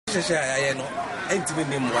I know, intimate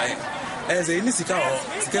name why. As a Nisika or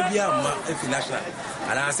Skabia national,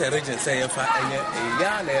 and I say region say if I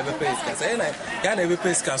yarn every place, yarn every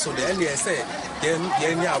place castle, the earlier say,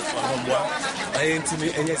 Yen Yap from one, I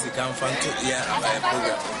intimate and yes, it can fund to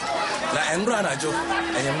program. Now, and run a joke,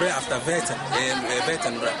 and I'm after veteran,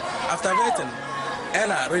 after veteran.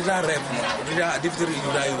 Ella regional rep, regional deputy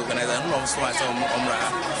organizer, no swatch on Omra,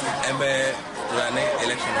 and run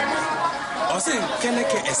election. Osei, can I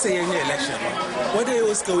say any election? What they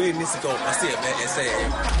always go in this go, I say,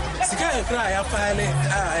 Sika cry, I finally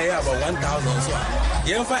about 1,000 so.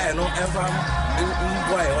 Young fire no ever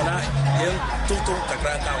boy on a young total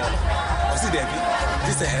Kakraka. Osei,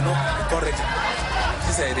 this is no courage.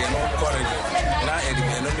 This is no courage. Now,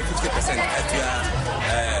 only 50% at your.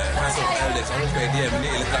 House of Elders, on the idea of the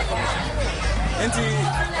electoral commission. And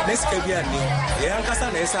next Caribbean, young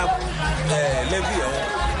Kasee is up levy of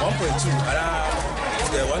 1.2 around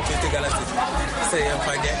the 120 galaxy. Say, I'm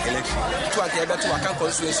finding election. To a to a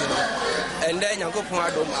constitution, and then you go for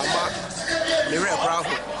Adom, Mira Brown.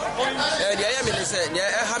 The I minister,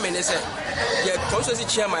 how many say, the constituency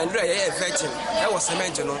chairman, a veteran, that was a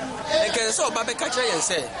mention. And can so Baba Catcher and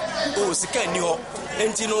say, oh, Sika New.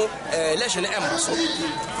 Entino election embassy.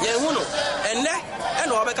 Yehuno, and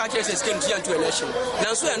Robert Catcher says came to election.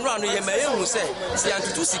 Now, so and run, you may who say, see, and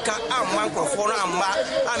to Sika, I'm one for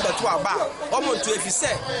and the 2 bar. Almost to if you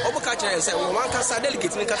say, Obacatcher and say, well, one Kasee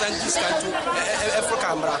delegate in Katan to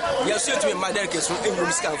Africa. You are to be my delegates from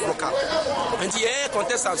English Africa. And the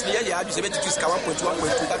contestants, the idea is to discuss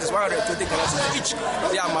 1.1.2, that is 120 galaxies each.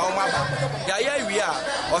 They are Mahoma. Yeah, we are,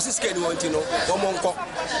 or Siska, you want to know, Omonko.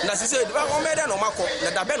 Now, she said, no Mako.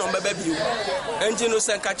 That the Ben on baby, and you know,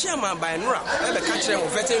 Sankachama by Nora, and the country of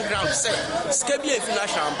veteran ground say, Skabia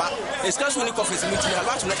financial, but it's just when you office meeting a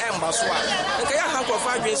lot of embassy. And I have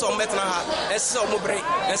 5 years on Metna, and so Mobre,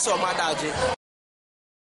 and so Madaji.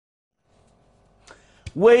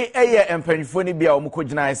 We and Penifoni be our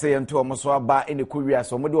Mukujina say and to almost bar in the Korea,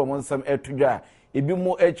 so Modu among some air to jar. It be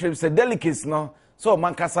more air trips a delicacy, no, so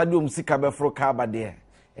Mancasadum Sikabe for Caba there.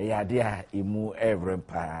 A dear, imu every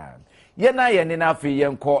pan. Yena ye na afi ye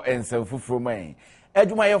nko ensem fufuro man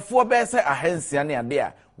adwumayefo be se ahansia ne ade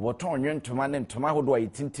a woton nwentoma ne ntoma hodo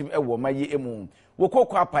ayitintim ewo maye emu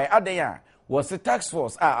wokokwa pai aden a wo se tax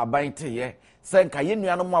force a aban teye senka ye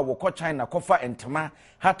nuanom a wokọ China kofa ntoma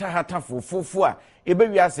hata fufufu a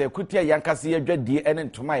ebewiase akutia yankase adwadie ene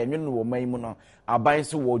ntoma ye nwenu wo man mu no aban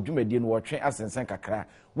so wo dwumadie no wotwe asensen kakra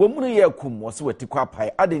wo muru ye akum wo se watikwa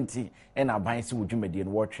pai adenti ena aban so wo dwumadie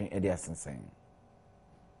no wotwe ede asensen.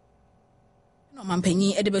 No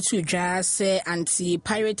mampanyi edebetu dwa se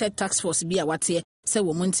anti-pirated tax force bi a wate se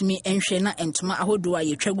wo montimi enhwe na entoma ahodo a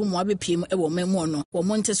yetwagu mu abepiem e wo mamu no wo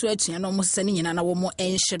monte so atua na mo sese ne nyina na wo mo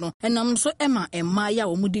enhye no enam so ema emma ya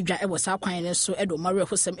wo mudi dwa e wo sa kwan ne so edo mare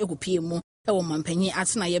hosem ekopie mu e wo mampanyi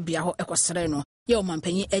atena ye bia ho ekosere no ye wo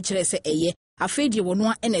mampanyi ekire se eye afedi wo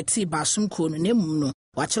no enati basum ko no nemum no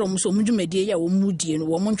wakere mo so mudwumadie ya wo mudie no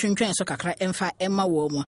wo montwentwen so kakra emfa emma wo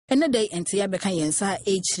mo ene dai ente ya beka yensa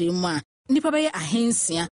ekire mu a nipa beye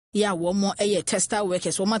ahensia ya wo mo eye tester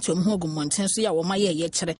workers wo matom ho gumonten so ya wo ma ye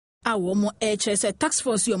kire a wo mo kire se tax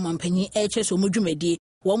force yo mampanyi kire so modwumadie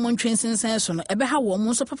wo mo ntwensensen so no ebe ha wo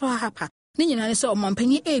mo so papa hapa ne nyina ne se o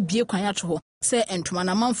mampanyi ebie kwan ato ho se entoma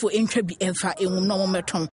na manfo entwa bi emfa enwum no mo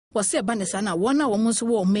meton wo se ba ne sa na wo na wo mo so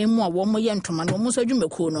wo memu a wo mo ye ntoma no mo so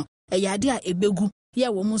adwumako no ade a ebegu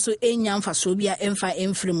ya wo mo so enya mfa so bia emfa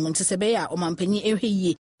emfrim mu ntse be ya o mampanyi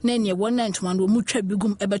ehwe na ne wona ntoma no mu twa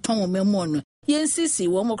bigum ebeton wo memu no yensisi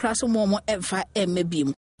wo mo kraso mo emfa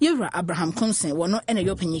emebim yewra Abraham Konsen wono ene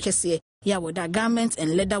yopanyi kese ya woda Garment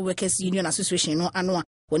and Leather Workers Union Association no ano a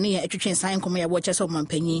woni ye etwetwen san komo ya wo chese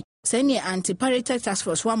mampanyi se ne anti-pirated task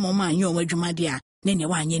force wa mo ma anyo adwumade a ne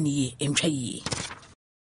wa anye ne entwa yi.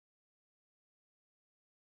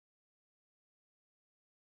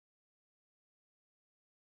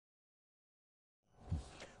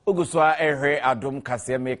 Oguswa ehwe Adom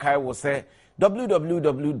Kasee mekai wo se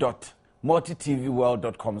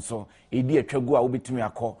www.multitvworld.com so edi atwagu a wobetumi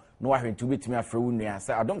akọ no ahwentu betumi afre wo nua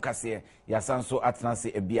se Adom Kasee ya sanso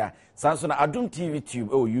atenase ebia sanso na Adom TV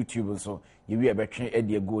tube o YouTube so yewi ebetwe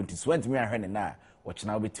edi ego nti so ntumi ahwe ne na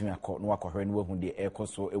wochina wobetumi akọ no akọhwe no wahu de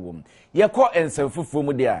ekoso ewom ye kọ ensefufuro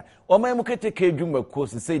mu de a oman mu keteke adwumako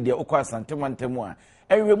se de okọ asantemantemu a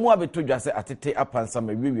ewemu abeto dwase atete apansa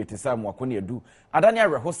ma wiwi te sa mu akọ edu adane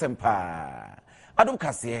awerehosem pa Adom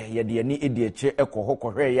Kasee ye de ani edi eche ekọ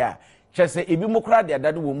hokọhwe ya chese ebi mukra de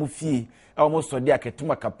adade wo mu fie almost de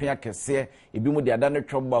aketuma kapea kese ebi mu de adane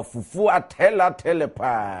twomba fufu atela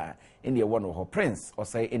pa ene ye wono ho Prince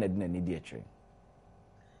Osei ene de ani de eche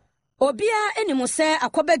Obia enimu se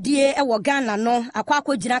akwabadie ewo Ghana no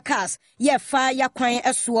akwakogina cars ye fa yakwan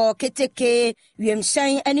eso keteke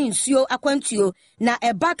wiemhyan ene nsuo akwantuo na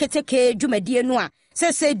eba keteke dwumadie no a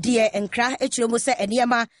sese die enkra echiremu se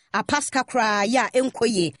enema apaska kra ya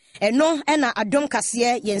enkoye eno ena Adom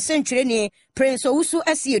Kasee yensentwire ni Prince Owusu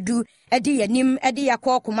asiedu edi yanim edi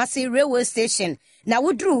yakọ Kumasi railway station na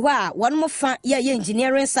woduru ho a wonmo fa ye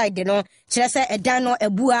engineering side no kire se edan no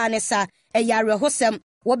ebua ne sa eyare hosem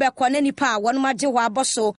wobekọ na nipa wonmo age ho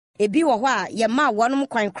aboso ebi wo ho a ye ma wonmo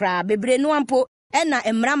kwan kra bebre no ampo ena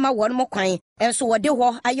emrama wonmo kwan enso wode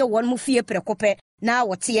ho aye wonmo fie prekope na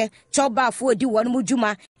wote chobafo odi wonmo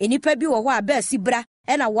dwuma enipa bi wo ho a ba sibra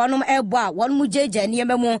ena wonmo ebo a wonmo jeje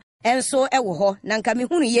niememu enso ewo ho na nka me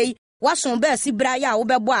hunu yei wason ba sibra ya wo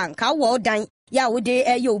bebo a nka wo dan ya wo de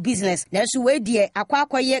your business na so we die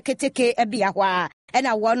akwakoye keteke ebia ho a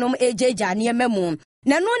ena wonmo ejeje niememu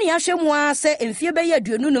na no ni ahwemu a se emfie be ya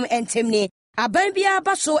duonunum entemni aban bia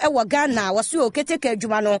ba so ewo Ghana waso keteke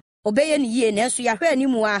adwuma no obeye ni yie na so ya hwe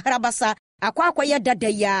animu a harabasa akwakoye dada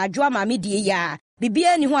ya adwa mamedie ya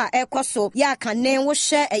bibia ni ho a ekoso ya kanen wo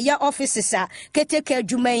hye eye offices a keteke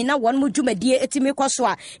adwuma na wonmo dwumadie etimi koso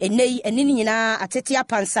a enei enini nyina atete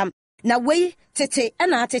apansam na wei tete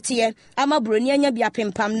na atete ama broni anya bia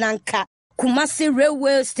pempam nanka Kumasi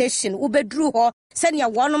railway station ubedru ho senia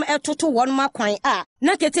wonum etoto wonum akwan a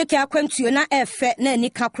na keteke akwantuo na efe na ani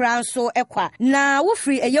kakra nso ekwa na wo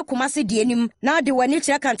free eye Kumasi die nim na de wani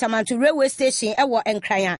kire Kantamanto railway station ewo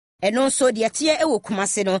enkran eno nso de tie ewo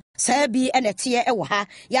Kumasi no saa bi ene tie ewo ha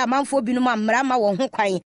ya amanfo binum amra ma wo ho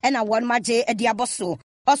kwan ena wonum age edi aboso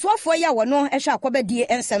oswafo ya wono ehwe akwabadie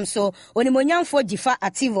ensem so onimonyamfo Jifa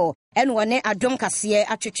Ativo ene wone Adom Kasee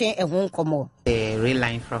atwetwe ehun komo the rail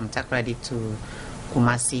line from Takoradi to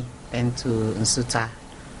Kumasi and to Nsuta.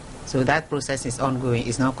 So that process is ongoing,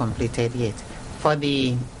 it's not completed yet. For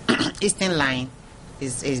the eastern line,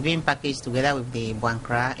 is being packaged together with the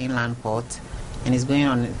Buankra inland port and is going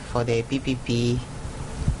on for the PPP,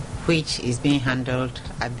 which is being handled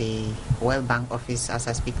at the World Bank office as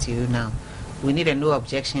I speak to you now. We need a no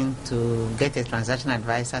objection to get a transaction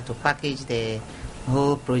advisor to package the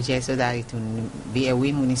whole project so that it will be a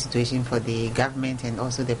win-win situation for the government and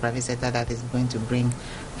also the private sector that is going to bring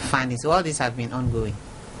funding. So all these have been ongoing.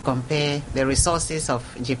 Compare the resources of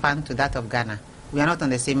Japan to that of Ghana. We are not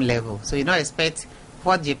on the same level. So you don't expect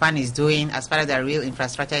what Japan is doing as far as the real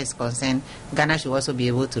infrastructure is concerned, Ghana should also be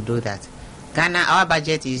able to do that. Ghana, our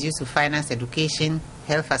budget is used to finance education,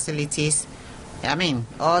 health facilities,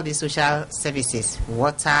 all the social services,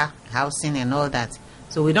 water, housing and all that.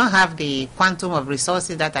 So we don't have the quantum of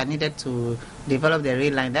resources that are needed to develop the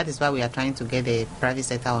rail line. That is why we are trying to get the private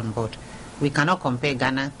sector on board. We cannot compare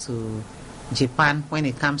Ghana to Japan when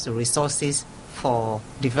it comes to resources for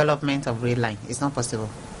development of rail line. It's not possible.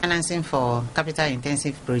 Financing for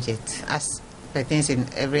capital-intensive projects, as pertains in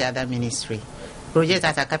every other ministry. Projects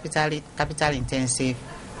that are capital-intensive,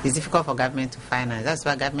 it's difficult for government to finance. That's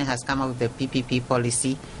why government has come up with the PPP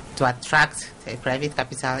policy to attract private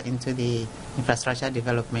capital into the infrastructure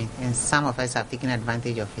development, and some of us have taken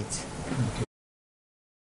advantage of it.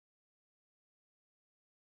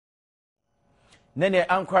 Nene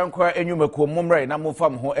ankwa enyumeko momre na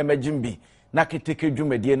mofam ho emagimbi na keteke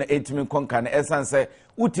dwumadie na etimi konka na esanse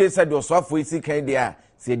utie se de osofo isi kan dia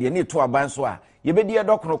se de ne to aban so a yebedi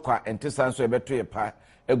edokno kwa entesanso ebeto ye pa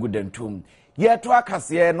agudantum ye to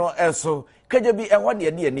akase no eso kaje bi eho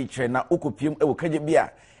de ne ani kire na okopiem ewo kaje bi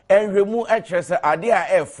a enhwemu akire se ade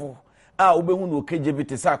a efo a obehu no kaje bi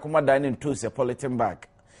te sa akomadan ne nto se politin bag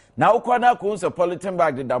na ukwana ko se politin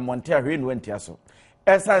bag de da monte ahwe no antia so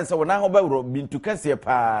esan se wona ho bawro bintu kase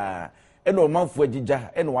pa eno manfo agija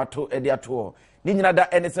eno wato ede ato ni nyina da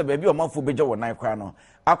ene se baabi o manfo beja wonan kwa no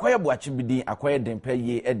akoye boache bidin akoye dempa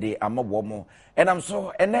ye ede amabo mo enam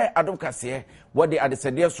so ene Adom Kasee wode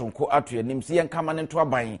adesede sonko ato anim se yenkama ne to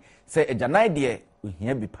aban se agyanan de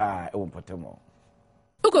ohia bi pa ewo potemo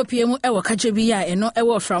Ukopiemu ewo kaje bi ya eno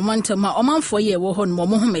ewo framantama omanfo ye ewo ho no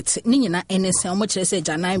mo homete ni nyina ene se omo kire se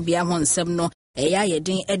agyanan bia ho nsem no eya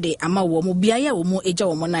yedin ede ama wo mo bia ya wo mo eja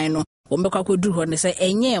wo mo nan no wo mbekwa koduru ho ne se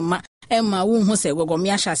enye ma ema wo hu se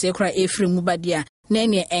gogomi ahyase kra efiri mu badia na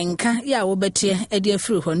ene enka ya wo betie ede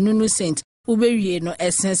efiri ho nunu cent wo bewie no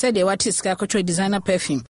esense de watiska kotro designer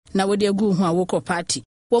perfume na wo de agu hu a wo ko party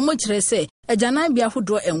wo mo kire se agyanan bia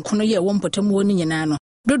hodo enkono ye wo mpotam wo ni nyina no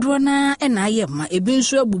dodo na ena aye ma ebi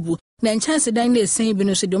nso abubu na nchance dan na esen bi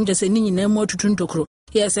no so de omje se ni nyina mu otutu ntokro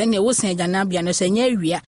yes ene wo sen agyanan bia no se nya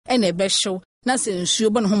awia ene ebehyew na se nsuo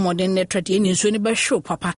bo no homoden ne trate ene nsuo ne behyew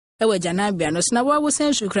papa ewa agyanan bia no se na wo sen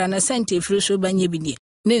nsuo kra na sente efiri so banye bi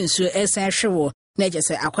ne nsuo esen hwewo na gye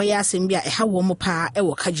sɛ akwaya asɛm bi a ɛha wɔ mo paa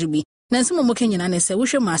ɛwɔ kadwubi na nsɛm mo kanyina ne sɛ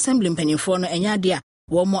wohwɛ ma assembly mpanimfoɔ no ɛnya ade a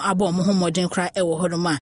wɔ mo abɔ mo ho mmɔden kora ɛwɔ hɔ no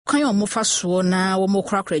ma kwan a mo fa soɔ na wɔ mo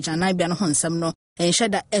kora gyanabea no ho nsɛm no ɛnhyɛ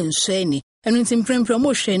da ɛnsɔ ani ɛno nti mprempren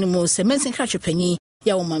mo hwɛ no mu sɛ mɛnsin kra twepani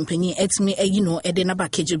ya wo mampanyin etimi ayi no ɛde na ba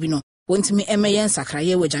kadwubi no wontimi ɛmɛyɛ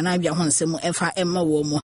nsakraeɛ wɔ gyanabea ho nsɛm ɛfa ɛma wɔ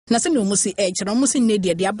mo na sɛ ne mo si ɛkyerɛ mo si ne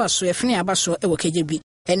de aba so ɛfene aba so ɛwɔ kadwubi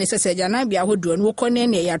ɛne sɛ gyanabea ahodoɔ no wokɔ ne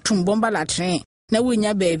ne yɛatom bomba latren na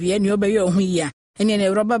wonya baabi ɛne ɔbɛyɛ ho yi a ɛne ne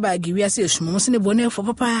rɔba baagi wiase esum mo se ne bɔne fo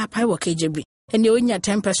papa wɔ kadwubi ɛne onya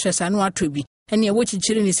tempest anu atɔ bi ɛne ɛwɔ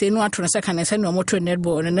kyikyiri ne se no atɔ no sɛ kan sɛ ne ɔmo to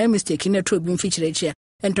netball no na mistake ne to bi mfikyire akyi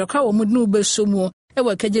a ntɔka wɔ mo ne wobɛso mu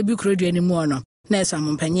ɛwɔ kadwubi kurodua ne mu ɔno na ɛsɛ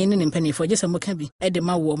amampanyin ne mpanimfoɔ gye sɛ mo ka bi ɛde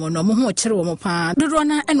ma wɔ mo no mo ho kyerɛ wɔ mo paa dodoɔ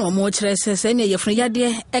na ɛna ɔmo kyerɛ sɛ ne yɛfunu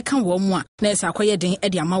yadeɛ ɛka wɔ mo a na ɛsɛ akɔyɛ den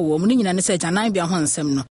ɛde ama wɔ mo ne nyina ne sɛ gyanabea ho nsɛm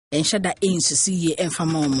no ɛnhyɛ da ɛnsusi yie ɛmfa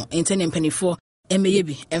ma wɔ mo ɛnti ne mpanimfoɔ ɛmɛyɛ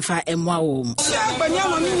bi ɛmfa ɛmoa wɔ mo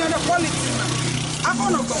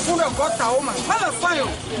Akono kofundo gota uma hala fayo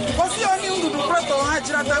kofi oni undu preto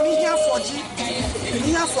hajira ta mi hia foji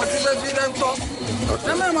be bilento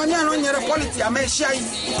na me mo nya no nyere quality ameshia yi.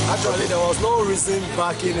 Actually there was no reason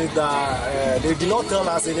backing it that they did not tell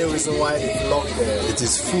us any reason why they blocked it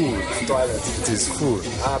is full toilet. It is full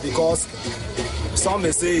because some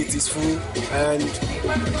may say it is full, and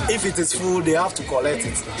if it is full they have to collect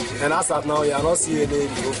it, and as of now you are not seeing any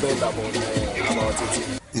improvement about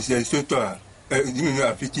it. It's a sort you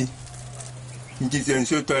are pity. It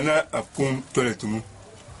is a na a pum toiletum.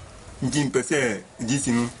 Jim Pese,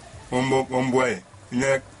 Gisino, one boy,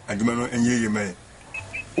 neck, and Mano and ye may.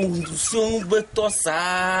 Soon betosa.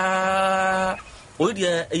 Oh,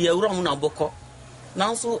 dear, a wrong now, Boko.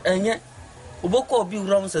 Now so, and yet, Boko be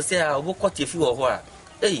wrong, Sassia, Boko, if you are.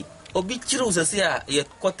 Eh, Obi Chiro Sassia, yet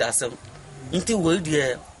cotasum. Until well,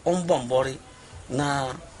 dear, on bombori.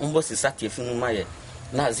 Na, on bossy sat if you may.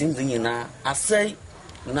 Na zinzi na asai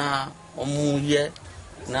na omuye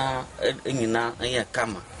na nyina anya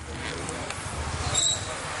kama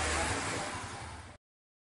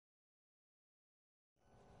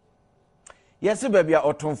yesi baby a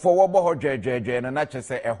otomfo wo bo ho dwedwedwe na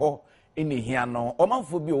kyese ɛho eni hia no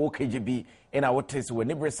omanfo bi o KGB ina wotese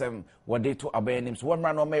woni bresem wode to abayanim so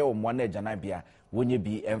wonra no maye omwa na agana bia wonye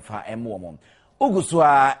bi emfa emwo mo ugusu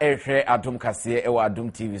a ehwe Adom Kasee ewa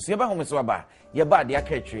Adom TV so yeba homeso aba yeba de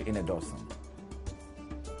akatwe in a dozen.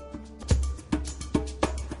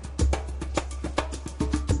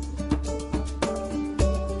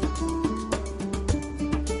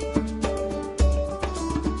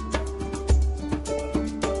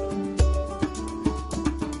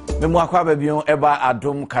 Memu akwa babio eba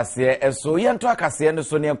Adom Kasee eso yento akasee no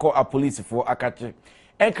so ne enko a police for akache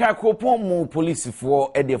enkra kopon mu police for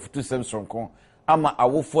e de futu sem sonko ama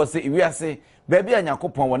awofo se iwiase baabi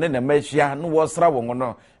anyakopon wone na mahia no wo sra won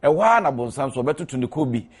no ehwa na bonsam so betutu ne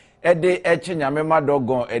kobi ede eche nyame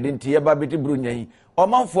madogon ede ntie ba beti brunyan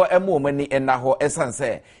omanfo ema omani enaho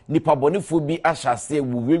esanse nipa bonefo bi ahyase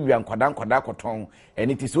wuwewia nkwadan koton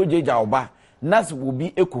eni ti so jeja oba nas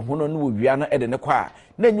wobi ekuhuno no wowia no ede ne kwa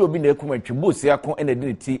na nyi obi na ekumatwe bosi akon ene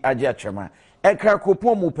de ti age atwema ekra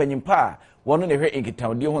kopon mu panyimpa wono ne hwe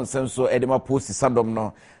enkitawde ho nsenso ede ma posi sadom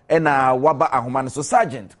no ena waba ahoma no so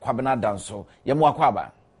sergeant kwabena danso yemu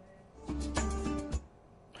akwaba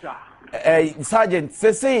sergeant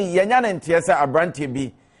sese yanya ne ntiese abrantie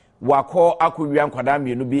bi wakọ akọwia nkwada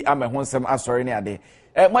mienu bi ama ho nsem asọre ne ade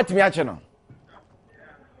matimi ache no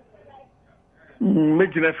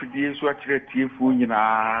mejina fidie so akire tiefu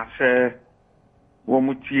nyina se wo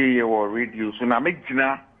mutie ye wo radio so na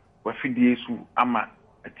mejina wa fidie so ama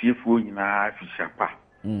tiefu nyina fishapa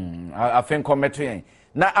afen kometo yen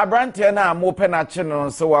na abrantie na mo pe na che no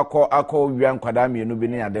se wakọ akọwia nkwada mienu bi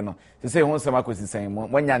ne ade no sese ho nsem akosisan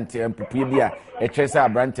mo nyante mpupie bi a ekyese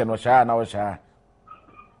abrantie no shaa na wo shaa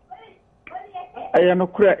aya no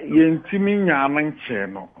kura yentimi nyaama nche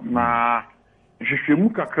no na hwehwemu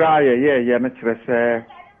kakra ye na kire se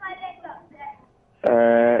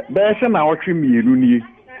bɛɛsɛ na ɔtwe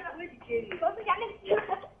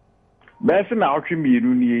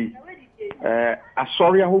mienu nie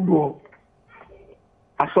asɔre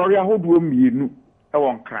ahodoɔ mienu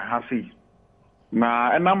ɛwɔ nkra ha sei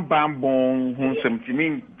na ɛnam bambɔn ho nsɛm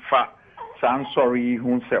timi fa saa nsɔre ho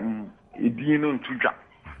nsɛm edin no ntudwa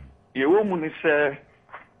yewo mu ne sɛ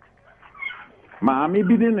maame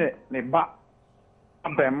bi ne ba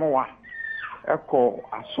abɛmoa ɛkɔ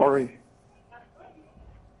asɔre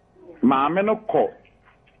maame no kɔ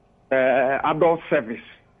adult service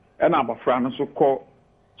ɛna abafra no so kɔ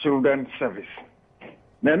children service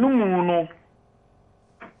na numu no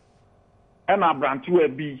ɛna abrantewa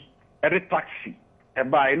bi ɛde taxi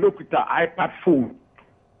eba elokuta iPad phone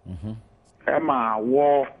ema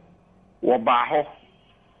wo ba ho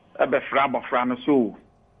ebe fra abofra no so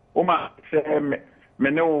o ma se me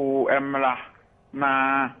ne o emra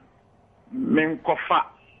na men kofa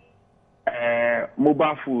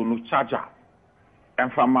mobile phone charger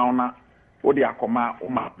emfa mauna o de akoma o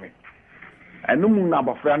ma me enu mu na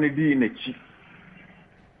abofra no di na chi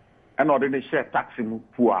ena ode ne share taxi mu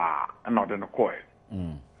pua ena ode no koe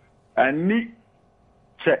ani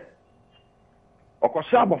che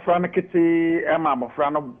okosha abofra no kete ema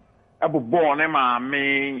abofra no ebo ne ma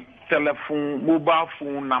me telephone mobile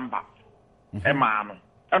phone number ema no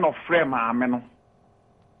ena frame ma me no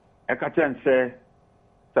e ka chen se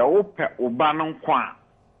ope oba no kwa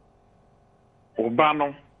oba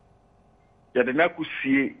no ya de na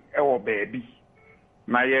kusie e wo baabi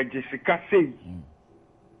na ye Jessica say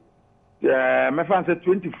me fan say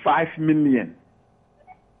 25 million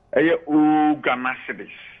eye o Ghana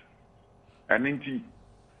cedis aninti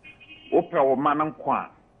ope wo man kwa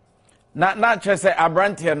na chese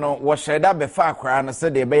abrante no wo sheda be fa akra no se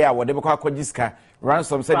de be ya wo de be kwa kogiska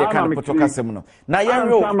ransom se de kan poto kasem no na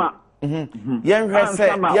yenro yenhwe se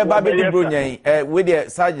ye ba be di bronyan we de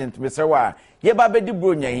sergeant mesewa ye ba be di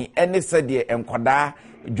bronyan ene se de enkoda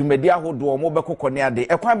dwumadi ahodo mo be kokone ade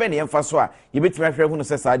ekwan be ne yemfa so a ye betimi ahwe hu no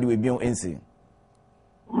se saade we bion ensi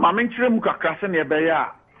ma menkyere mu kakra se ne be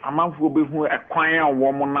ya amanfo be hu ekwan a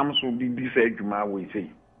wo mo nam so di se adwuma we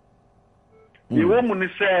sei ye wo mu ne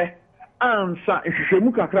se ansa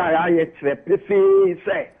ehwehwemu kakra ya ye kire pefe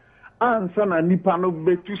se ansa na nipa no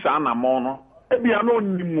betu sa na mo no ebia no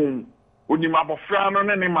nimu onima abofra no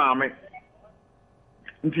ne maame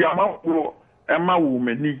nti amawo ema wo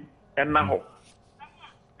mani ena ho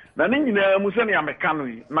na ne nyina mu se ne ameka no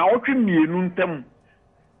yi na otwe mienu ntam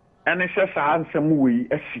ene se sa ansam wei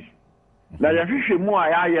asi na ya hwehwemu a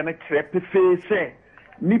ya ye ne kire pefe se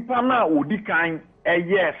nipa na odikan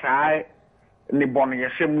eye saa ni bonu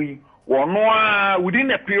yesemu yi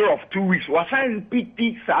within a period of 2 weeks was I repeat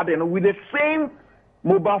this with the same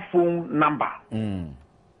mobile phone number.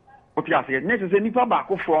 What you say? Next is nipa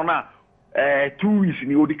baako for na 2 weeks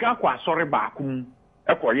ni odika kwa sorry baako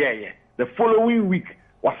yeah. The following week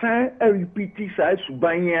was I repeat this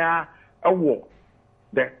subanya awo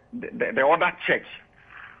the other church.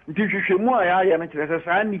 Nti hwehwemu a ya na kire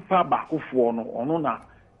say nipa baako for no ono na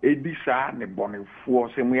edisa ne bonefo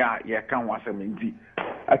semu ya ye kan wasem nti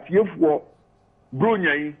atiefo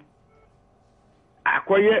bronya yi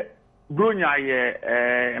akoye bronya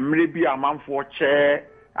ye mrebi amanfo che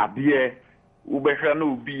abie ubehwe na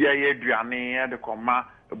obi ye aduane de koma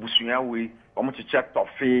abusua we omocheche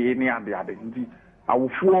tofe ni ade nti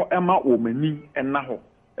awofo ema omani ena ho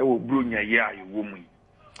ewo bronya ye ayewo mu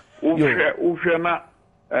ohwe na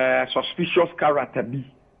suspicious character bi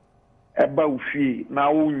eba ufi na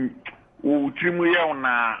wo trimu ye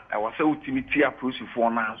na wasa utimiti aprosifo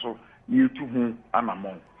na so yetu hu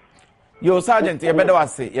anamon yo sergeant ye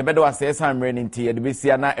bedo wase esan mre nti ye de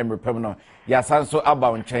besia na emrepem no ya sanso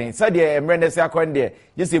aba nchen said ye emre ne se akonde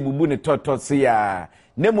ye se bubu ne totot se ya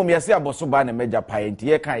nemum ye se aboso ba na meja pae nti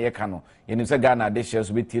ye kan no ye nim se Ghana de share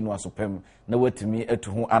so beti no asopem na watimi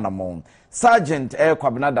etu hu anamon sergeant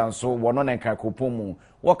kwabena danso wono ne kan kopomu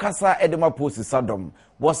wakasa edema post Adom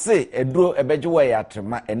wose eduro ebeje we ya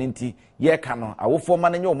trema eninti ye ka no awofo ma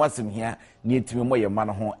nanye o masem hia ne etimi mo ye ma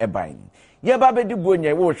no ho eban ye ba be di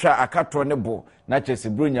bronya wo hwa akatro ne bo na chese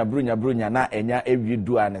bronya na enya ewi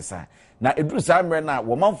du anesa na eduru sa mre na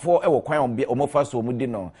wo manfo wo kwan o mofa so mu di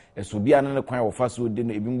no esobia ne kwan wo fa so di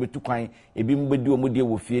no ebi mbetu kwan ebi mbedi o mu di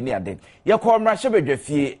wo fie ni ade ye ko mra hyebedwa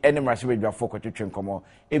fie ene mra hyebedwa fo kwetwetwe nkomo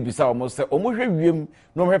ebisa o mo se o mo hwe wiem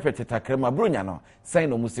no hwe petetakrema bronya no sai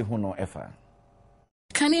no mu se hu no efa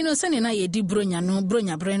kanino sene na yedi bronya no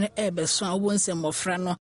bronya brene ebeso a wo nsem mofra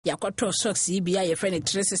no yakwato socks yi bia ye friend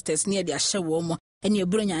 3 sisters ne de ahye wo mo ene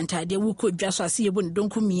bronya ntade wo kodwa so ase ye bu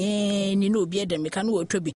ndonku mie ni no obi edemeka no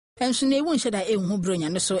otwabi enso na ewu nheda ehu bronya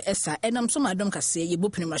no so esa enam so Adom Kasee ye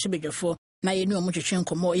bopini ma hwebedwafo na ye ne o mo twetwe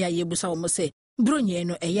nkomo ya ye busa wo mo se bronya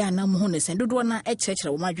no eya na mo ho ne sen dodo na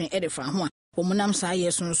ekyekyere wo madwen edefa ho a wo munam sa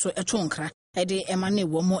ye so so etonkra ede emane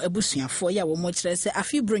wo mo abusuafo ya wo mo kyerɛ sɛ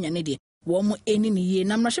afi bronya ne de wo mo eni ne ye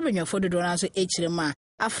na hwebedwafo dodo na so ekyere ma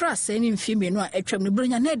afra sɛ ne mfi me no a etwam ne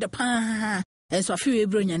bronya ne de pa enso afi we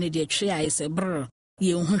bronya ne de atwe aye sɛ brr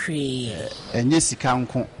ye hu hwe enye sika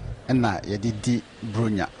nko na ye di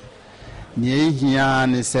bronya ne hia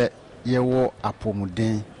ne se yewo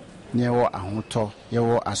apomuden ne yewo ahoto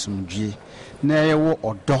yewo asomdwie na yewo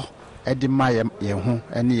odo edima ye ho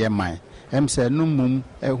ene ye man em se no mum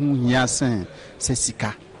ehu hia sen se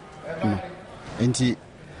sika no enti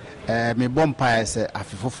me bompa se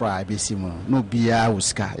afefofra abesi mu no bia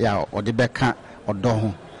usika ya ode beka odo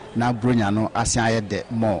ho na bronya no asan ayede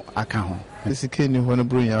mo aka ho sika ni ho no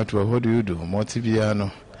bronya to what do you do multibia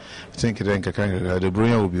no think then the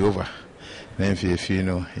bronya will be over then if you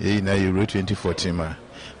know na Euro 2014 ma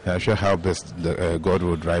I'm sure how best God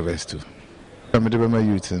will drive us to. I'm a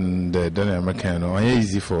youth in the American.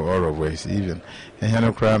 Easy for all of us, even. And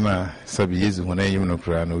Hanokrana, Sabi when I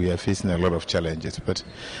even we are facing a lot of challenges. But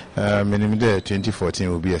minimum 2014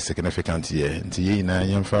 will be a significant year. Until ye na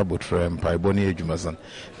young Fabot from Piboni Jumazan,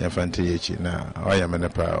 Yanfanti na I am an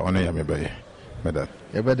apa on a yammy. Madam,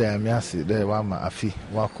 you better Yasi, there Wama Afi,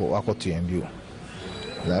 Wako to Imbu.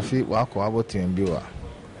 Lafi, Wako about to Imbu.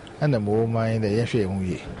 And the more mind the Yashe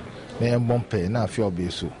Unye. May Bompe, na fear be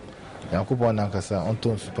so. Yakuba Nankasa,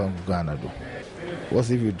 Anton Super Ghana do. What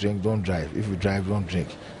if you drink, don't drive? If you drive, don't drink.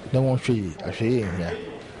 No one show you. I show you here.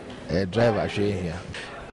 A driver, I show you here.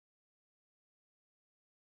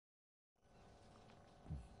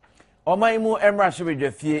 Omaimu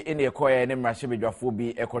Emrashibi Fie in the choir and Emrashibi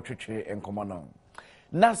Jafobi, Ecotriche and Common.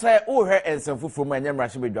 Nasa, oh, her and some food from an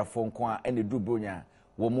Emrashibi Jafon and the Dubunya,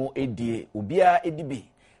 Womo Edi, Ubia Edibi.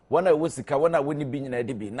 Wana wosika wana woni bi nyina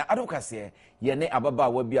de bi na adokase ye ne ababa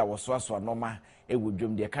wa bi a wosoaso anoma e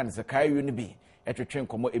wodwom de kan se kai wi ne bi etwetwe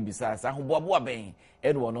nkomo ebisa sa hoboabo aben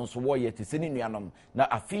e no no so wo ye te seni nuanom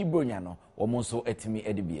na afi bronya no wo mo so etimi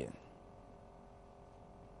ede bi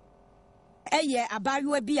eye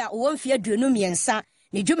abayo bi a wo mfie aduonu miensa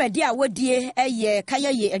ne dwumadi a wodie eye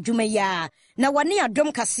kayaye adwuma ya na wone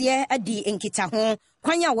Adom Kasee adi enkita ho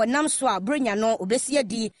kwan a wonam so a bronya no obesi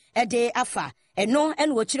adi ede afa eno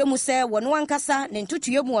en wo kire mu se wono ankasa ne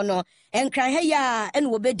ntotuye mu no enkran ha ya en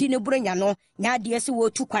wo bedi ne bronya no nya de ase wo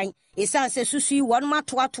tu kwan esan se susui wono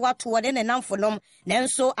mato de ne namfonom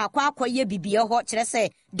nenso akwakoye bibie ho kire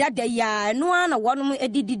se dada ya no ana wono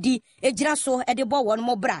edididi egira so ede bo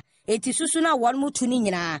wono bra eti susu na wono tu ni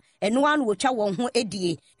nyina eno an wo twa won ho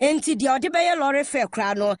edie enti de ode beye lorry fair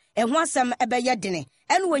kra no eho asem ebeye dene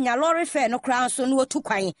en wonya lorry fair no kra so no tu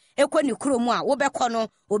kwan ekoni kromu a wo bekọ no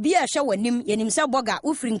obi a hwe wanim yenim se boga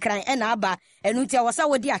ufri nkran e na aba enu ti awasa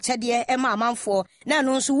wodi akyede e ma amanfo na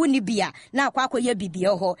no nso woni bia na akwakoye bibie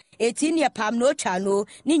ho eti ne pam no twa no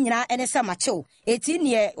ni nyina ene se machew eti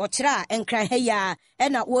ne okira nkran ha ya e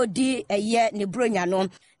na wodi eye ne bronya no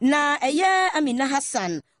na eye Amina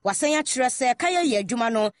Hassan wasan ya kyerɛ sɛ kaya yɛ adwuma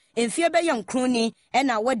no emfie bɛyɛ nkroni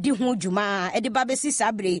ɛna wadi ho dwuma ɛde ba besi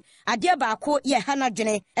sabre adeɛ baako yɛ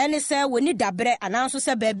hanadwene ɛne sɛ woni dabre ananso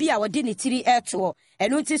sɛ baabi a wɔde ne tiri ɛto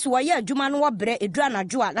ɛno nti so wɔyɛ adwuma no wɔbrɛ edura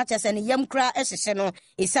anadwo a na kyerɛ sɛ ne yam kra ɛhyehyɛ no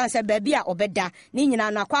esan sɛ baabi a ɔbɛda ne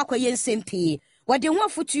nyina no akɔakɔyɛ nsɛmpie wɔde ho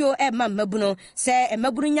afutuo ɛma mmabuno sɛ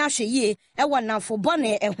mmabuno nya hwɛyie ɛwɔ namfo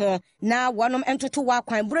bɔne ɛho na wɔnom entoto wa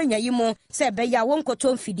kwan bronya yi mu sɛ bɛyɛ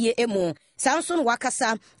wɔnkɔtɔ mfidie emu sanso no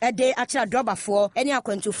wakasa ede akyira drobafo ene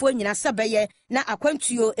akwantufo nyina sebeye na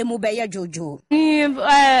akwantuo emu beye jojo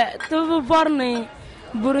to borne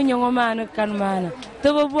buru nyongoma no kanmana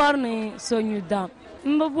to borne sonyudam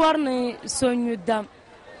mbo borne sonyudam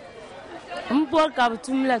mbo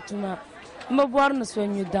kabtumla tuma mbo borne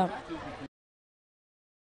sonyudam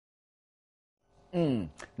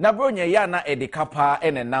na bronya ya na edikapa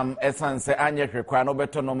enenam esanse anye hwekwa no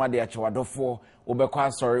beto no ma de achewadofo obekwa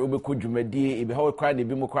asori obekọ dwumadie ebe ha okra de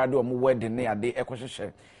bi mu kra de omo wedding ne ade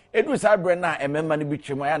ekohwehwe edu sabre na emema ne bi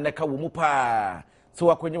twem ya neka wo mu pa so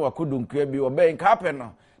wakonye wakodunkua bi obe nka ape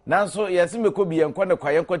no nanso yesi mekọ bi yenko ne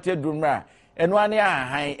kwaye nkote durumra eno ane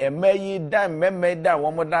ahan emayi da memme da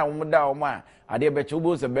wo mo a ade beche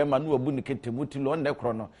obo se be ma no wabu ne ketemuti lo ne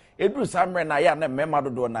kro no edu sabre na ya na mema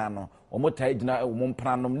dodo na no omo tai gina omo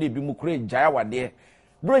mpranom ne bi mu kra gyaa wade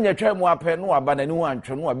bronya twa mu apɛ no aba na ni ho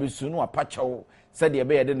antwe no abesu no apakyɛw sɛ de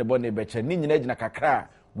be yɛde ne bɔ ne bɛkyɛ ni nyina gina kakra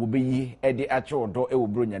wo beyi ɛde akyɛw dɔ ɛwɔ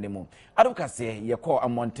bronya ne mu Adom Kasee yɛkɔ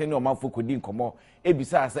amonte ne ɔmanfo kodi nkɔmɔ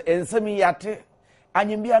ebisa sɛ ensɛm yate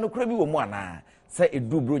anyembia no kura bi wɔ mu ana sɛ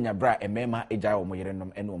edu bronya bra emema egya wɔ mo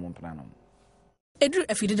yerenom ɛne wɔ mpranom edu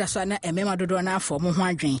afidi da so na emema dodo na afɔ mo ho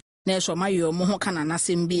adwen na eso mayo mo ho kana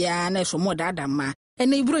nasɛm bia na eso mo dada ma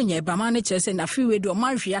ɛne bronya ba ma ne kyerɛ sɛ na fiwe do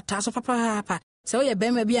ma hwe ata so papa sɛ wo yɛ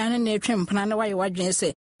bɛma bia ne na etwe mpana na wayɛ wadwen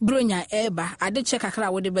sɛ bronya eba ade che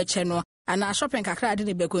kakra wo de bɛkyɛ no ana shopping kakra ade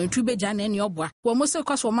ne bɛkɔ ntu begya na ne ɔboa wo mo sɛ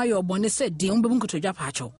kwaso ma yɛ ɔbɔ ne sɛ de wo bɛbu nkotodwa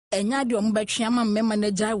paacho ɛnya de ɔmo bɛtwe ama mmɛma na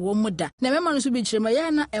gya wo mo da na mmɛma no so bi kyerɛ ma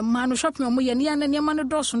yɛ na ɛma no shopping ɔmo yɛ ne ya na nneɛma no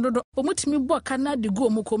dɔso dodo ɔmo timi bɔ ka na de go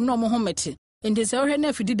ɔmo kom na ɔmo ho mete enti sɛ wohwɛ na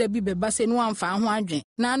afidi da bi bɛba sɛ no amfa ho adwen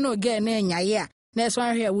na no gɛ na nyaye a na ɛso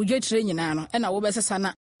ahwɛ a wodwa kyerɛ nyinaa no ɛna wo bɛsesa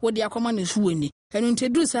na wo de akoma ne so woni enu nte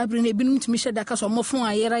duru sabri ne binum timi hyeda ka so mo fon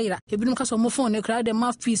ayera ebinum ka so mo fon ne kra de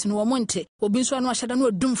mouthpiece no wo monte obi so anu ahyeda no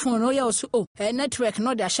adum fon no ya so network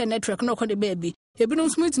no de ahye network no ko de baby ebinum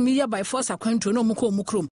smith mi ya by force akwanto no mu ko mu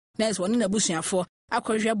krom na es woni na busuafo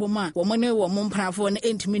akohwe boma wo mo ne wo mo mprafo ne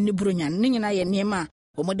entimi ne buronyan ne nyina ye niema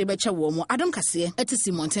wo mo de becha wo mo Adom Kasee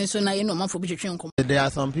etisi monten so na ye no manfo bi twetwe nkom. There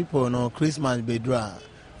are some people no Christmas bedra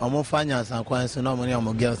omo fanya san kwan so na mo ne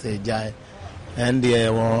omo girls ejai and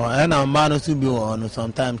I'm man to be on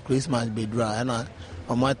sometimes Christmas bedra and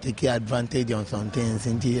omo take advantage on some things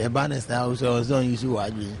inti e banest house also use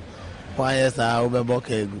waju why yes I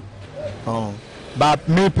obebokegu but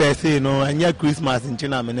me per se no anya Christmas in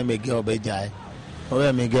China me me girl bejai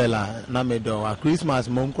owe me girl na me do Christmas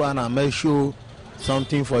mom kwa na me show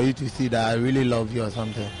something for you to see that I really love you or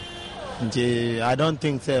something. I don't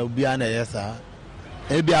think say obi ana yesa.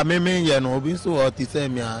 Maybe I mean you know obi so hot say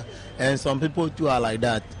me and some people too are like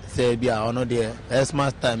that. Say be I no there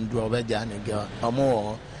Christmas time do obe jani girl.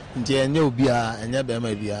 Omo nje enye obi a enye be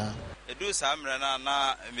ma bia. Edu samre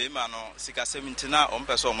na me ma no sika 70 na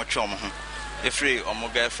ompeso omo twom ho. Efree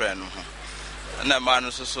omo girlfriend ho. Na ma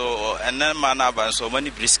no so enen ma na ban so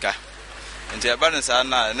mani briska. Nti abansa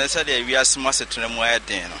na na se de wiase masetuna mu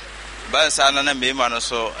ayden no bansa na me ma no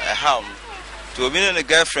so how to obi ne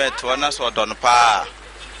girlfriend to na so don pa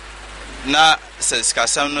na se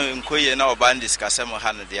skasam no nkoye na oba ndiskasam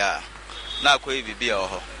ha no dia na akoye bibia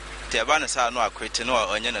ho ti abansa no akwete no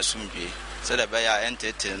onye na sumbie se de be ya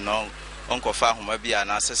entete no onkofa homa bia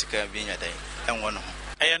na asesika bi nya den enwo no ho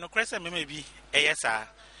eye no krese me bi eye sa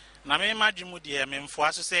na me madwemu de me mfo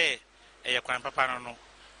aso se eye kwan papa no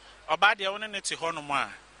oba de won ne ti hono mu a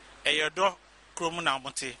eyedo krom na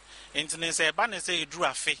omote entine se ba ne se eduru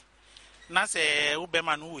afe na se wo be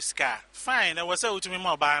ma no usika fine na wo se utumi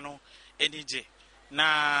ma oba no enije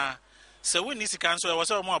na se woni sika nso wo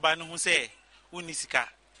se mo oba no hu se woni sika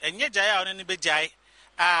enye jai a won ne be jai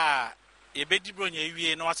e be di bronya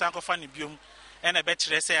ewie na wasan kofa ne biom e na be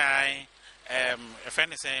kire se an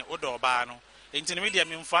efene se odo oba no entine media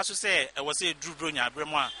me mfa so se wo se eduru bronya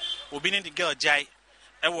abremu a obi ne the girl jai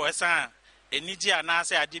ewo esa eniji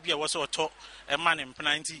anase ade bia wo so to ema ne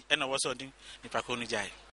mpena nti ena wo so din nipa ko no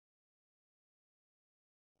jai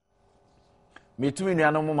metumi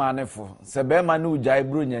nuano mo manefo se be ma no jai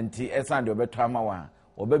bronya nti esa de obeto ama wa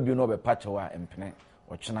obabi no obepache wa mpene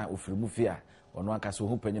ochena ofirimu fia ono akase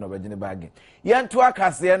ohu panyi no obegine baage yento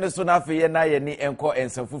akase ne so na afi ye na ye ni enko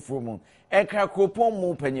ensafufuru mu enka kropon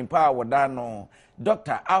mu panyimpa a woda no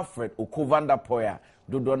Dr. Alfred Okovandapoya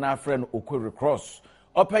dodo na friend Okori Cross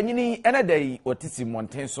opanyini enedai otisi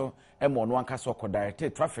monten so emo no anka so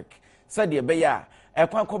direct traffic said ye beya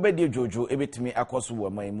ekwan ko be de jojo ebetimi akoso wo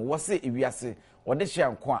man mu wose ewiase wode hye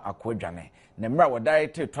anko akodwane na mra wo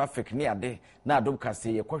direct traffic ni ade na Adom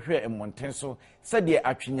Kasee ye kohwe monten so said ye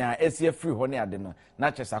atwenya esie free ho ni ade no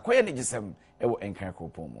na kyesa koye ne gisem ewo enkan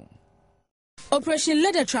kopon mu. Operation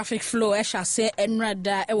Let the Traffic Flow esha se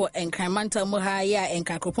enrada ewo enkremanta mu ha ya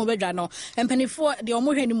enkakropon bedwa no empanifo de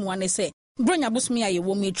omohwe ni mu ane se bronya bosmi aye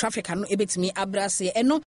wo mi traffic ano ebetimi abrase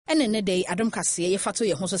eno ene ne dey Adom Kasee ye fato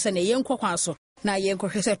ye ho so se ne ye nkokwa so na ye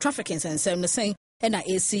nkohwe se traffic nsensem ne sen ena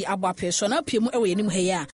AC agbape so na piemu ewo ye nim he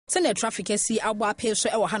ya se ne traffic AC agbape so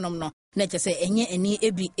ewo hanom no na kyese enye eni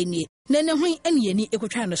ebi eni ne ne hwen ene ye ni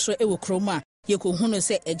ekotwa no so ewo kroma ye ko hunu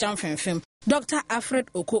se ejam fenfem Dr. Alfred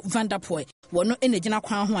Okovandapoya wono enegina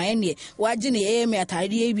kwan ho ene waje ne me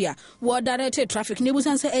atade ebia wo direct traffic ne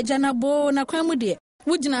busan se ejana bo na kwan mu de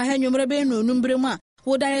wugina ha nwumre be no numbre mu a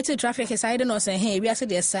wo direct traffic side no se he ebia se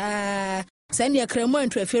de saa se ne kremo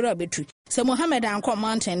antu afero abetu se Mohammed anko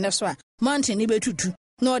mountain ne so a mountain ni betutu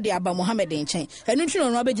no de aba Mohammed nchen enu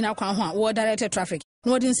tunu no abegina kwan ho a wo direct traffic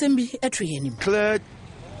no de nsem bi etwe yanim. Clear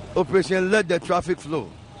operation Let the Traffic Flow.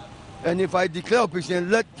 And if I declare operation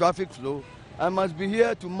Let Traffic Flow, I must be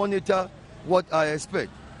here to monitor what I expect.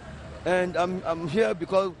 And I'm here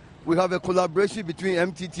because we have a collaboration between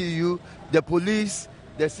MTTU, the police,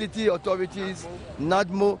 the city authorities,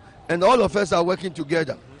 NADMO, and all of us are working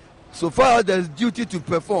together. So far as there's duty to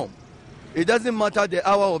perform, it doesn't matter the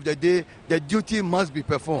hour of the day, the duty must be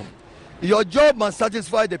performed. Your job must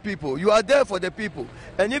satisfy the people. You are there for the people.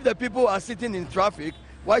 And if the people are sitting in traffic,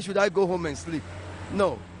 why should I go home and sleep?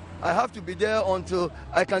 No. I have to be there until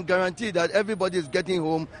I can guarantee that everybody is getting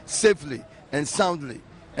home safely and soundly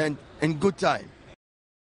and in good time.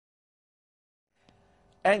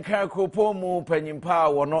 Enka kopo mu panyimpa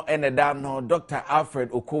wono eneda no Dr.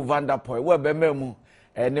 Alfred Okovandapoya we be memu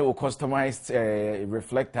ne wo customized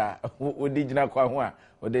reflector odigina kwa ho a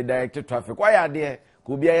ode direct traffic why ade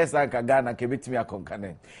ko bia yesa nka Ghana ke betimi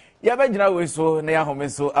akonkane ya be gina we so na ya home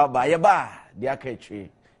so aba ye ba de aka etwe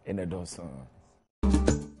ene doso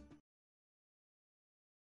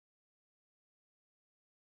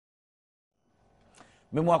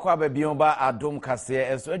memu akwa ba bion ba Adom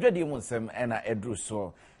Kasee eso adwadi mu nsem ena edru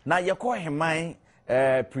so na yekọ heman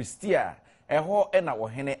Pristia eho ena wo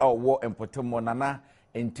hene awo empotemo nana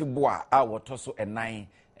entiboa a woto so enan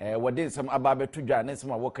wode nsem aba betudwa ne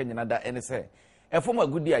nsem a woka nyina da ene se efom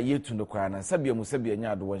agudi a yetu no kwa na sabia mu sabia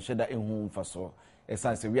nya do wonhyeda ehu mfaso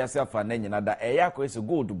esanse wiase afa na nyina da eyakọ ese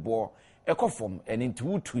gold bo ekofom ene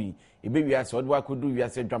ntiwutui ebe wiase wode wakodu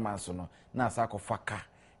wiase dwama so no na asa akofaka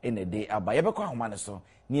ene de aba yebekọ ahoma ne so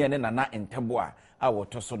ni ene nana nteboa a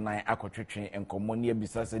woto so nan akotwetwe enkomo ne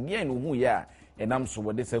abisa se die no hu ya enam so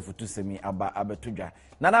wode safutu semi aba abetudwa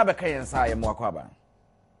nana abeka yensa ye mo akwa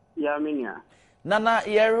ya minya nana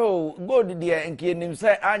yero gold de enke nim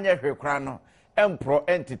se anya hwekra no empro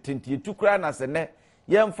entitenti tukura na se ne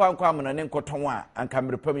yemfa nkwa amana ne nkoton a anka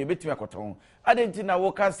merepam yebetimi akoton adenti na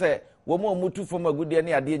wo ka se wo mo mutu fom agudie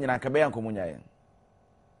ne ade nyina nka be yankomunya ye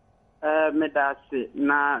medase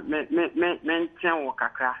na me ntwen wo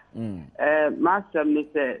kakra masem ni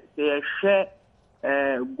se ye hwe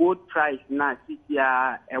gold price na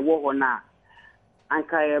sitia ewo ho na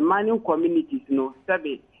anka mining communities no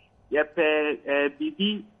sabe ye pe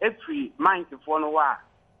bibi every mine for no wa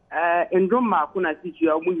ndom ma kuna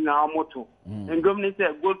sitia mu nyina moto ndom ni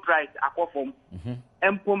se gold price akofom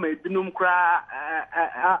empom edunum kra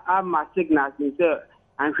ama signals ni se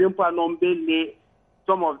anhwempa no mbele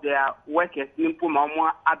some of their workers nimpo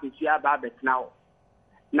mama abetia ba betna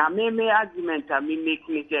na me argument me make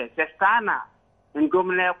me say stana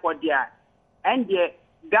ngomle kodia and the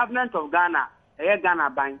government of Ghana Ghana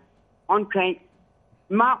ban on train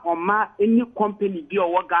ma any company bi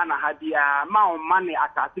o Ghana ha bia ma on money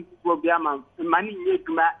atati program money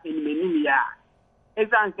nyeduma enmeni ya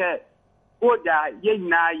ezanke oda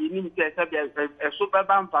yenya yinim say so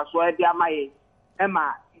baba mfaso e dia maye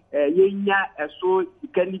ema yenya eso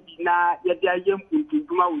ikani na yede ayem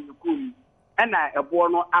kuntuma wuyukumi ena ebo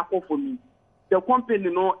no akofomi the company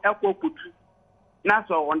no ekokutu na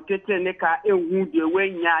so on tete ne ka ehu de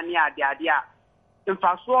wenya ne ade a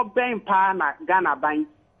mfaso ben pa na Ghana ban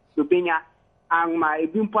to benya anma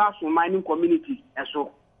ebimpo aso mining community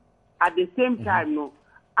eso at the same time no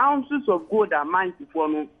ounces of gold are mined for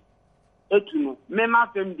no etuno mema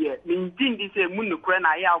fem de mindindi se munukure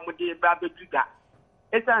na ya omode ba betuga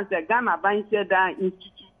esan se Ghana ban da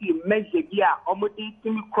institute measure bia omode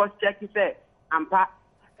timi cross check se ampa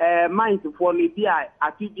mines for no bia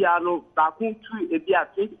atibia no ba kun tu bia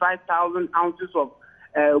 25,000 ounces of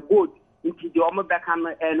gold into the omobeka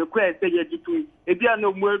no kure se ye ditu bia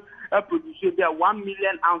no mo produce bia 1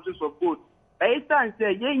 million ounces of gold esan se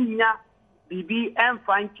yenya bibi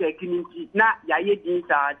enfan check ninti na yaye din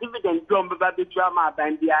sa dividend drum baba betu ama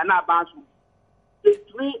ban bia na bansu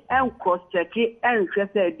three and cross check and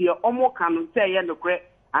say the omo can say no cre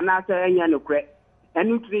and answer any no cre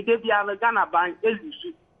and to the bia Ghana ban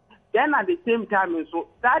elusu then at the same time so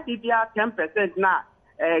that bia 10% na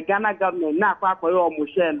Ghana government na kwa omo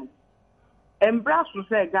share no embrace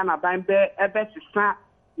say Ghana ban be ebe sisa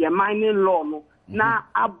ye mining law no na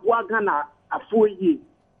abua Ghana afoyi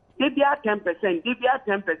debia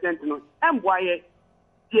 10% no emboaye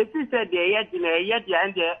ye say the ye di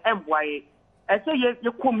and the emboaye I say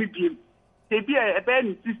you come with him. They be a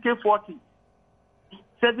ben 60-40,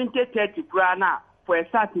 70-30 grana for a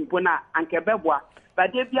certain pona and kebabwa.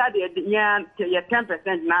 But they be at the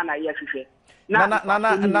 10% nana yeshe.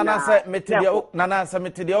 Nana say material Nana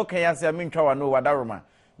submitted okay as a mintra no wadaruma.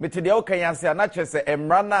 Material okay as a natural say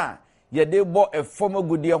emrana ye de bought a former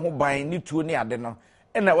good year who buying new two near deno.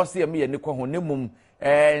 And I was see me and Nico Honimum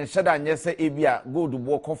and Shadan yes ebia go to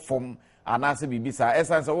walk off from anase bibisa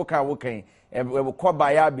essence woka wokan e ko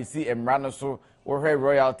baya bisi emra no so wo hwe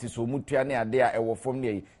royalty so mutua ne ade a e wo fom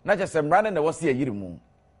ne na je se emra ne wo se yiri mu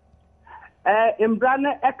emra ne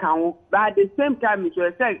e kan wo but at the same time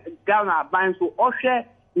so say Ghana ban so o hwe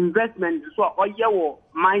investment so o ye wo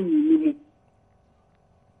mining ni mu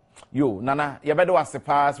yo nana ye bedo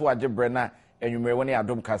wasepa so agebre na enwumere woni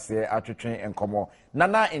Adom Kasee atwetwe enkomo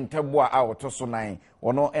nana ntebo a woto so nan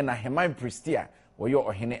wono ena heman Pristia woyo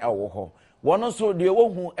ohene awo ho wono so de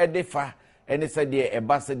wohu edefa ene se de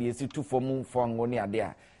eba se de si tu fom fongo ne ade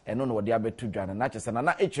a eno no wode abetu dwane na kyese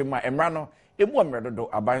na echema emra no emu amredodo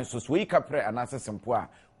aban so so yi kapre anase sempo a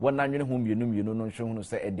wona nwene hu mienu no nhwe hu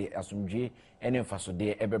se ede asomdwe ene mfaso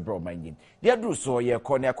de ebebro manyin de aduru so ye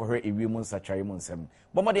ko ne akohwe ewi mu nsachare mu nsem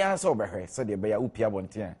bomode ha se obehwe se de be ya upia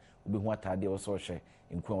bonte a obi hu atade wo so hwe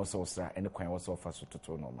nkwan wo so sra ene kwan wo so faso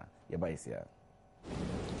toto no ma ye ba isia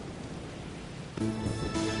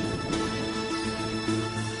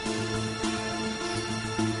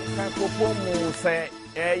Kakopo mu say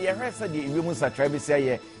ye hwese de iwimu satra bi say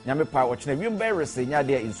ye nyame pa wo chena wimu be rese nya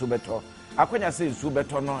de insu beto akonya se insu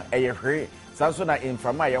beto no ye hwe sanso na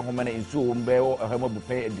inframa ye homa na insu wo mbe wo ehama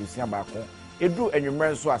bupe edusia baako edu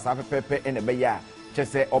enwumre nso asa pepepe ene be ya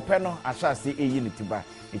chese ope no ahyase eyi ne tiba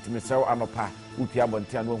itimisew anopa upia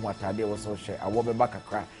bontia no hu atade wo so hye awo be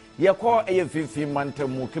bakakra ye ko eye finfin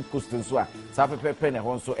mantamu Cape Coast nso a sa pepepe ne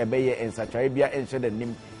ho nso ebe ye ensatwa bia enhye de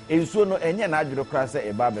nim ensuo no enye na adwuro kra se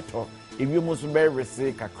eba beto ewiemu so be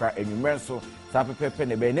rese kakra enwumre nso sa pepepe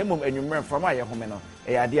ne be nemum enwumre from aye home no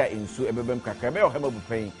ade a ensuo ebebem kakra be ohema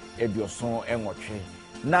bupen eduoso enwotwe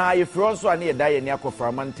na ye fro nso ane ye da ye ne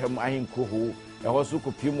akofra mantam ahenko ho eho so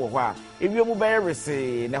kopiem ho a ewiemu be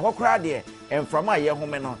rese ne ho kra de enfram aye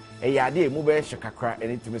home no ade emu be hye kakra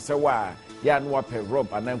enitimi se wa ya no ape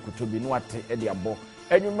rob anankutobi no ate de abo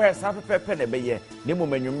enwumre sa pepepe ne beye ne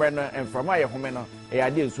mum enwumre no enframa ye home no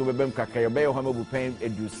ade nso bebem kakra be yo hama bupen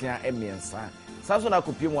edusia emiensa saso na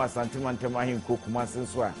kopiem asantemantam ahenko kuma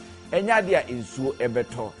senso a enya ade a ensuo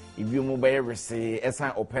ebeto ibiumu be rese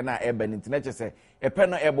esan open na eba ntina chese epe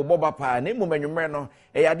no eboboba pa ne mum enwumre no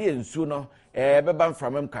ade ensuo no beba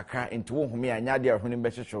mframam kakra enti wo home anya ade ahwene be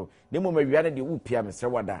hyehyo ne mum awia ne de upia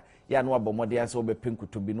mesrewada ya no abomode ase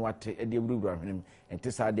obepenkutobi no ate de ewuruwuru ahwenem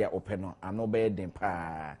enti sa de open no ano be den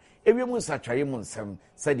pa ewiemu satwaye mu nsem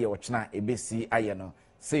se de wochena ebesi aye no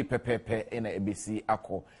sei pepepe ina ebesi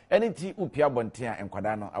akọ enti upia bonte a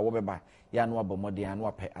enkwada no awo beba ya no abomode ya no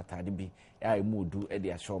ape atade bi ya emudu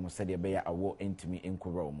de ahyo mo se de be ya awo entimi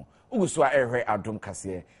enkoro mo uguso a ehwe Adom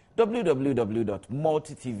Kasee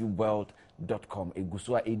www.multitvworld.com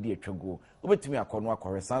eguso a edi atwago obetimi akono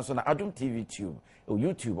akore sanso na Adom TV Tube o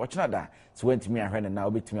YouTube watchna da so wentimi ahwe na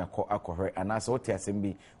obetimi akọhwe anase wote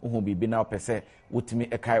asembi uhu bibi na opese wotimi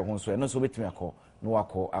ekai ho so no so obetimi akọ no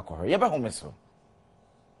akọhwe yeba homeso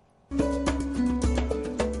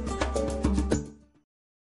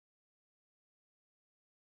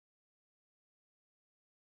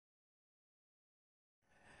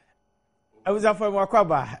Awuza for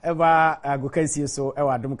Wakwaba eba Kasee so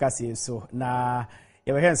ewa Adom Kasee so na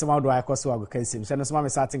ye be hensem awdo akoso Kasee so no so ma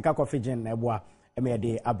mesatin ka coffee gin na eboa eme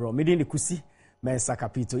de abro medi ne kusi mensa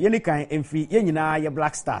capito ye ni kan emfi ye nyina ye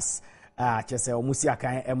Black Stars chese omusi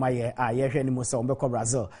akan ema ye ye hwe ni mo se ombekọ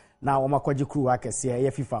Brazil na wo makọje crew akese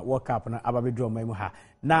ye FIFA World Cup na ababedro mamu ha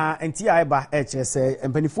na enti a eba chese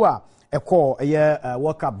empanifo a ekọ ye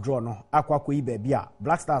World Cup draw no akwa yi ba bia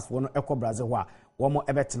Black Stars wo no ekọ Brazil ho a womo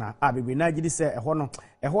ebetena abebe na gidi se eho no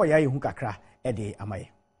eho ya yehu kakra ede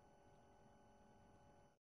amaye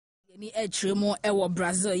ni echiremu ewo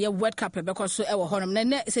Brazil ye World Cup bekoso ewo honom na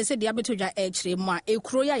ne sese dia betodwa echiremu a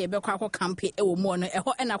ekuro ya ye bekọ akọ campe ewo mu no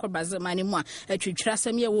eho na akọ Brazil mani mu a etwitwira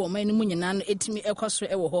sam ye wo mani mu nyina no etimi ekoso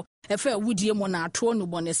ewo ho efa wudie mu na ato no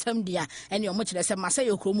bone sam dia ene omo kire se masa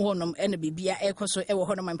ye okuro mu honom ene bibia ekoso ewo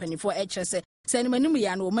honom ampanifo echire se se ne manimu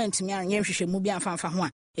ya no ma ntimi anye hwehwemu bi amfanfa ho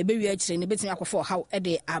a ebewi echire ne betimi akofo how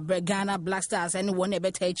ede Ghana Black Stars ene won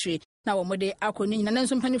ebeta echire na wo mode akoni nyina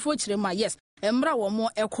nanso mpanifo chire ma yes embra wo mo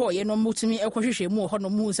ekọ ye no mutumi ekohwehwe mu ho no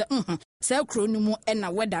mu se se akro no mu na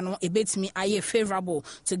weda no ebetimi aye favorable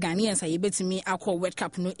to Ghanaians aye betimi akọ World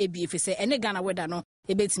Cup no ebi efise ene Ghana weda no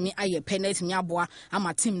ebetimi aye penalty mi aboa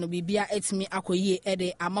ama team no bibia etimi akoyie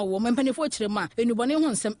ede ama wo mpanifo chire ma enubone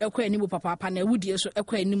ho nsem ekọ anibu papa na ewudie so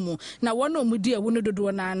ekọ animu na wo no mudi ewu no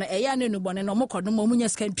dodo na na eya na enubone no mokodo mo munya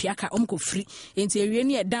scan tuaka omko free enti ewie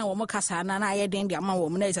ne edan wo mokasa na aye den de ama wo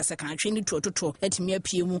na isase kan twe ni tototo etimi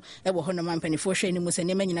apie mu ewo ho no mpanifo hwe ni mu se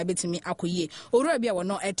ne manyina betimi akoyie owura bia wo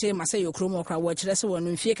no ete masay okromo okra wo kire se wo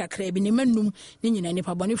no mfie kakra bi ne manum ne nyina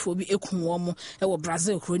nipa bonefo bi ekun wo mu ewo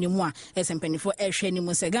Brazil kro ni mu a esempanifo ehwe ni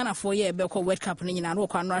mu se Ghana fo ye be ko World Cup ne nyina no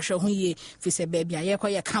kwa no ahwe ho ye fi se ba bia ye ko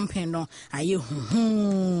ye campaign no aye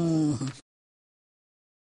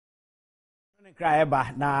kra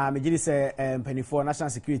eba na megiri se mpanifo national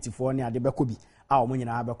security fo ne ade beko bi a omo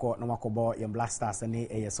nyina beko no makobo ye Black Stars ne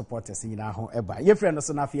ye supporters nyina ho eba ye friend no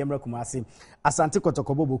so na afie Kumasi Asante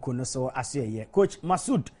Kotokobo boku no so aso ye coach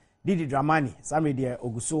Masud Didi Dramani samede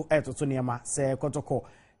oguso etoto niema se Kotoko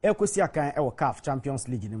ekosi akan ewo CAF Champions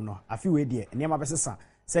League nim no afi we de niema besesa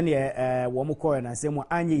se ne wo mo koyo na se mu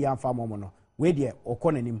anye ya mfa mo no we de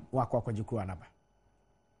okonanim wa akwaje kru anaba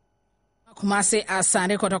Kumasi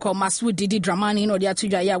Asante Kotoko Masud Didi Dramani no dia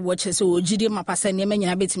tudwa ya watch so ojide mapasa niema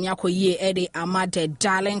nyina betimi akoyie ede Amade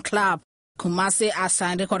Darling Club Kumasi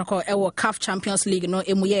Asante Kotoko ewo CAF Champions League no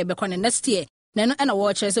emuye beko ne next year neno ena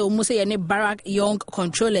watch say omu say ne Barack Young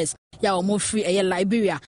Controllers ya omu free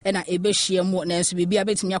Liberia ena ebehia mu na nso bibia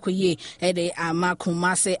betimi akoyie ede ama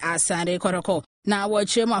Kumasi Asante Kotoko na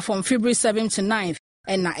watch from February 7th to 9th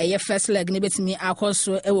na ɛyɛ first leg ne betimi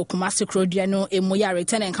akɔso ɛwɔ Kumasi Krodua no emu ya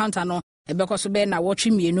return encounter no ebekɔ so be na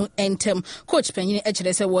wɔtwe mienu entem coach panyin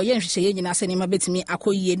ɛkyerɛ sɛ wɔyɛ nhwehwɛ nyina sɛ nima betimi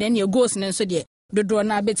akɔyie na ne goals ne nso de dodo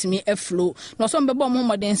na betimi aflow no so mbɛbɔ mo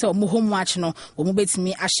modern sɛ ɔmo home match no ɔmo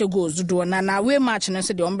betimi ahyɛ goals dodo na away match no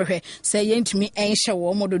so de ɔmo behwɛ sɛ yɛntumi ɛnhyɛ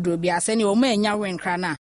wɔ ɔmo dodo bia sɛ ne ɔmo anya win kra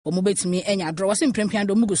na ɔmo betimi anya draw wɔse mprempia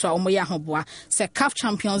do mugu so a ɔmo yɛ ahoboa sɛ CAF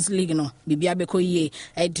Champions League no bibia bɛkɔ yie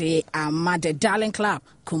ɛde ama the darling club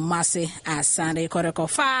Kumasi Asare Koreko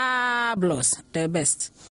fabulous the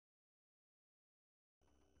best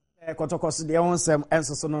kɔtɔkɔso deɛ ho nsɛm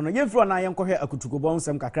ɛnsoso no yɛmfiri na yɛnkɔhwɛ akutukubɔ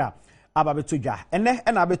nsɛm kakra aba bɛtɔ dwa ɛnɛ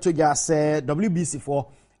ɛna bɛtɔ dwa sɛ WBC foɔ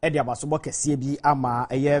ɛde abasobɔ kɛseɛ bi ama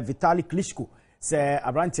ɛyɛ Vitali Klitschko sɛ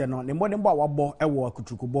abranteɛ no ne mbɔ a wabɔ ɛwɔ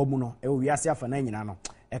akutukubɔ mu no ɛwɔ wiase afa na nyina no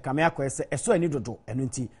ɛkame akɔ sɛ ɛso ani dodo ɛno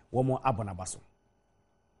nti wɔn abɔ n'abaso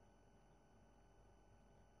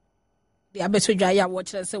the abetodwa ya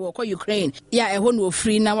wɔkyerɛ sɛ wɔkɔ Ukraine ya ɛhɔ no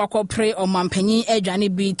ofiri na wakɔpre ɔmampanyin adwane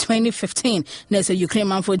bi 2015 na sɛ Ukraine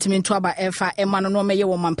manfo ntimi nto aba ɛfa ɛma no no mɛyɛ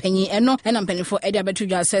wɔmampanyin ɛno ɛna mpanifo ɛde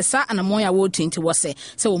abetodwa sɛ sa anamon ya wɔtu nti wɔsɛ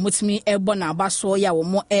sɛ wɔn mutimi ɛbɔ na abaso ya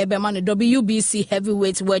wɔn ɛbɛma no WBC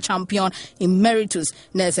heavyweight world champion emeritus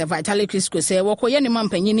na sɛ Vitali Klitschko sɛ wɔkɔyɛ ne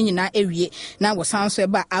mampanyin no nyinaa ewie na wɔsan so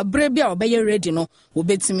ɛba abrɛ bi a wɔbɛyɛ ready no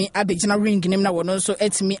wɔbɛtimi abegyina ring nim na wɔn nso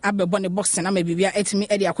ɛtimi abɛbɔ ne boxing na mabibia ɛtimi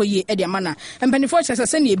ɛde akɔyie ɛde ama na mpanifo kyerɛ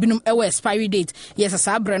sɛ ne ebinum ɛwɔ expiry date yes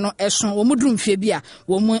sa abrɛ no ɛso wɔn drum fie bi a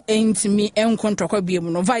wɔn ntimi ɛnkontɔkɔ bi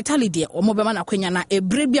mu no Vitali deɛ wɔn bɛma na kwanya na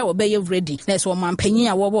ebre bi a wɔbɛyɛ ready na ɛsɛ wɔn mpanyin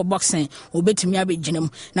a wɔbɔ boxing wɔbɛtumi abɛgyina mu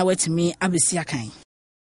na wɔtumi abɛsi akan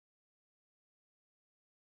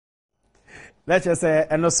Let's say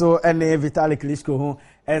ɛno so ɛne Vitali Klitschko ho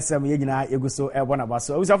ɛsɛm yɛ nyinaa yɛgu so ɛbɔ na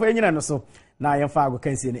baso awusafo yɛ nyinaa no so na yɛmfa ago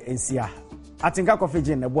kansie ne nsia atenka coffee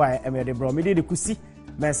gin ne boa ɛmɛde bro me de kusi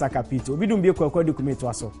Mensa Capito. We don't be a quick document to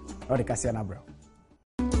us. Or the Kasee na bro.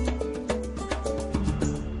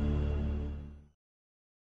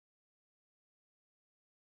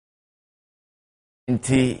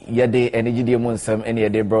 Nti yede energy de monsam ene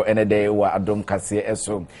yede bro ene de wa Adom Kasee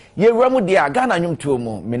eso. Ye ramu dia Ghana nwum tuo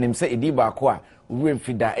mu menim se edi ba ko a wurem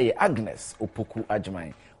fida Agnes Opoku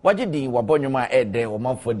Ajman. Waje din wabonwoma ede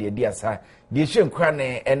omanfo de di asa de hyenkura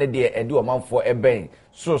ne ene de ede omanfo eben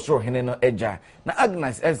so hene no eja na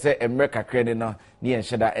Agnes ense emre kakra ne no ne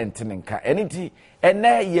yenhyeda entenenka eniti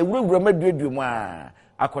ene ye wurawura maduadu mu a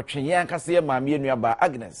akotwe ankase ye maame enua ba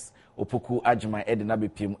Agnes Opoku Ajman ede na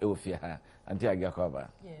bepiem ewofie ha anti agya ko ba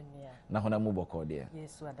na hona mu boko de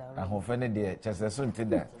Yesu adawo ahofo ne de chese so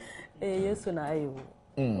ntida Yesu na ayo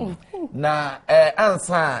na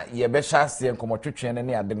ansa ye be hyase nkomotwetwe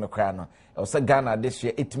ne ade no kra no o se Ghana de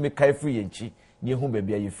hye etimi kaifu yenchi ne hu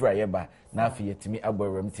bebia yefura ye ba na afi yetimi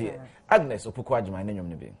agboram ti Agnes Opoku Ajman ne nwom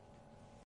ne be